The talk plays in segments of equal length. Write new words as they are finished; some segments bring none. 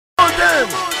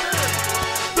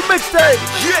mixtape.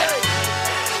 Yeah.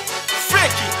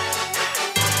 Fekky.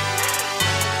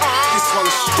 This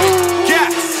one's straight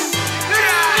gas.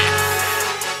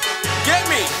 Get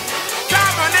me?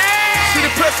 Come on in. See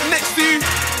the person next to you.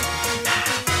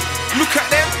 Look at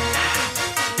them.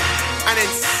 And then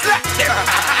slap them.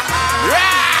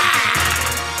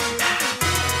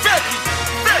 Fekky.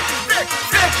 Fekky.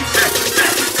 Fekky. Fekky. Fekky.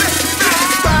 Fekky. Fekky.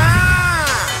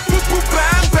 Bang. Boop boop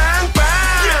bang bang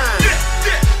bang.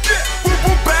 Boop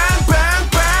boop bang bang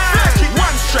bang.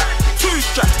 One strap, two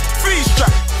strap, three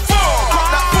strap, four. Got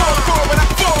that 4-4 and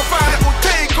that 4-5 that will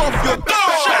take off your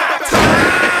door.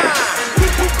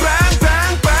 Boop boop bang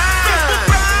bang bang.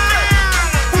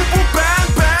 Boop boop bang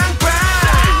bang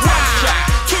bang. One strap,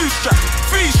 two strap,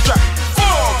 three strap,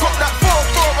 four. Got that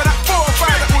 4-4 and that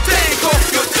 4-5 that will take off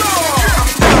your door. I'm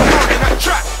still in that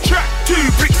trap, trap. 2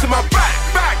 bricks in my back,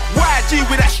 back. YG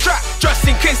with that strap, just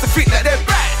in case they think that they're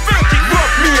back.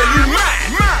 Rob me and you mad,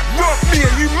 rob me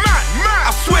and you mad.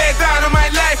 I swear down on my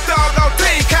life, dog, I'll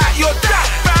take out your dad.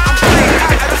 I'm playing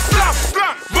out of the slum,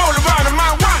 roll around in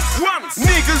my ones.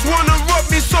 Niggas wanna rob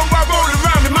me, so I roll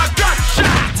around with my gun.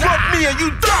 Rob me and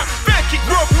you dumb,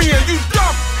 rob me and you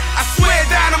dumb. I swear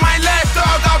down on my life,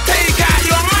 dog, I'll take out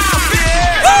your mom.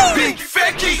 Yeah. Big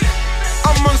Fekky,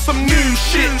 I'm on some new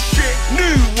shit,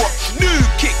 new watch, new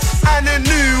kicks, and a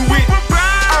new whip.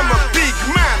 I'm a big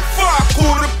man, fuck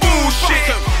all the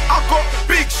bullshit. I got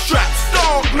big straps,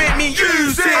 don't make me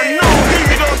use it. I know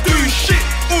you don't do shit,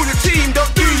 all the team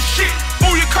don't do shit,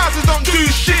 all your cousins don't do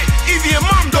shit, even your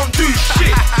mum don't do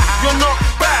shit. You're not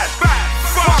bad,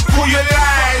 fuck all your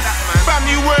lies. Fam,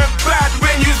 you weren't bad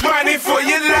when you was running for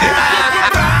your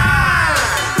life.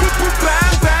 Boop boop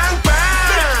bang bang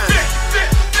bang.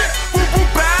 Boop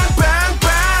boop bang bang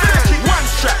bang. One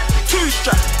strap, two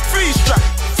strap, three strap,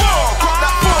 four. Got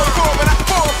that 4-4 and that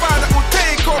 4-5 that will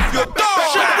take off your door.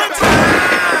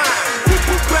 Boop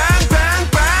boop bang bang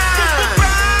bang.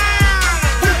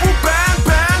 Boop boop bang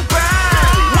bang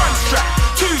bang. One strap,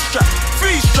 two strap,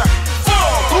 three strap,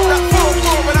 four. Got that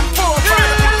 4-4 and that 4-5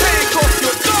 that will take off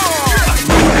your door. I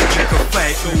know that you can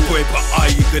fight, no boy, but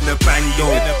are you gonna bang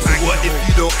though? So what if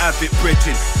you don't have it,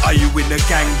 bridging? Are you in the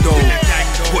gang though?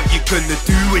 What you gonna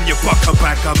do when you buck a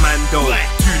bag of man though? 2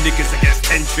 niggas against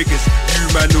 10 triggers, you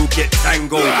man will get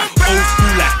tangled. Old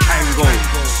school like tango,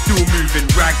 still moving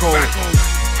raggo.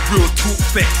 Real talk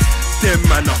fest, them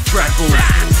man are fraggles.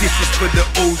 This is for the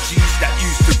OGs that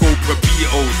used to go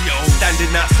Probetos.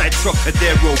 Standing outside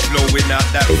Trocadero, blowing out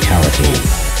that fatality.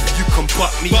 You can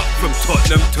butt me from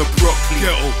Tottenham to Brockley.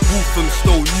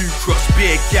 Walthamstow, New Cross,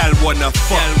 beer gal wanna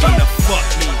fuck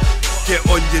me. Get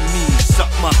on your knees, suck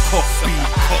my cockbee.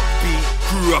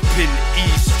 Grew up in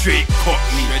East Straight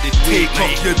Cockney. Take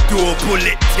off your door,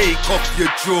 bullet, take off your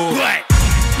jaw.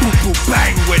 Boop boop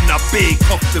bang when I bake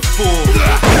off the floor.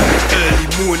 Early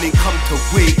morning come to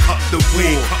wake up the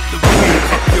wake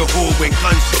up your whore when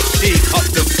gunshots shake up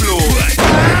the floor.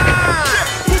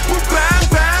 Boop boop bang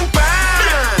bang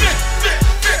bang.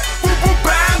 Boop boop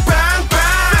bang bang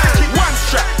bang. One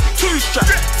strap, two strap,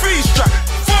 three strap,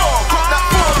 four. Got that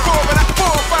 4-4 and that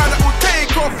 4-5 that will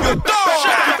take off your door.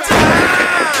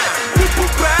 Boop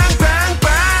boop bang bang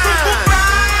bang.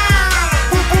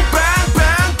 Boop boop bang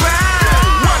bang bang.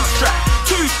 One strap,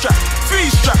 two strap, three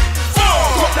strap, four.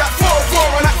 Got that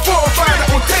 4-4 and that 4-5 that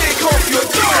will take off your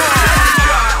door.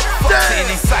 Sitting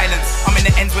in silence, I'm in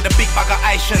the ends with a big bag of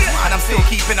Aishans, and I'm still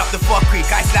keeping up the fuckery.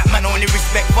 Guys like man only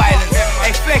respect violence.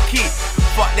 Hey Fekky,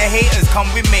 fuck the haters, come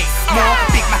with me. More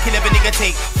Big Mac 11 nigga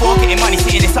take. 4 getting money,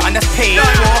 sitting in something that's paid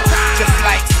for. Just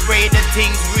like spray the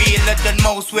things realer than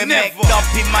most. We're made up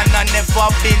in man, I never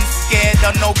been scared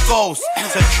of no ghosts.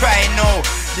 So try no,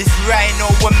 this rhino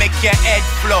will make your head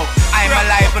blow. I'm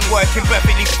alive and working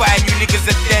perfectly fine, you niggas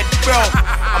are dead bro.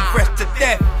 I'm pressed to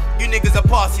death, you niggas are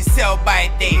past your sell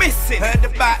by day. Heard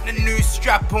about the new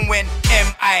strap and went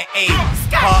MIA.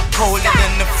 Heart colder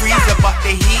than the freezer, but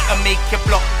the heater make your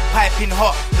block piping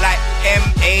hot like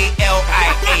MALIA.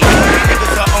 You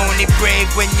niggas are only brave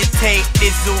when you take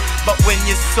dizzle, but when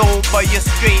you're sober, you're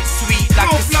straight sweet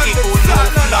like a skittle.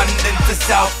 North London to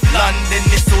South London,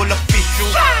 it's all official.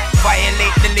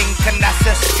 Violate the link and that's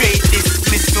a straight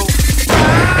dismissal.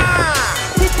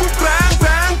 Boop boop bang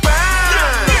bang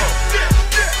bang.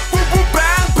 Boop boop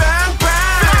bang bang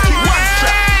bang. One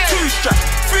strap, two strap,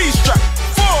 three strap,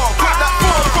 four. Got that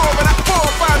 4-4 and that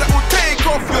 4-5 that will take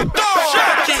off your door.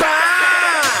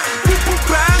 Boop boop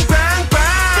bang bang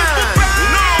bang. You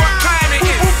know what time it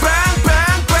is. Boop boop bang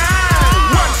bang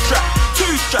bang. One strap,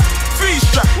 two strap, three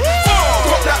strap, four.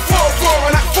 Got that 4-4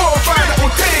 and that 4-5 that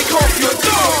will take off your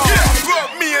door. Rob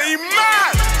me and you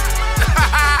mad.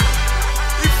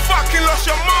 You fucking lost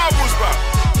your marbles, bro.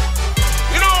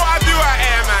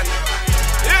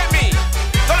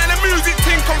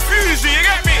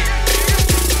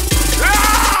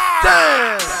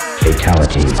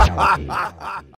 Fatality.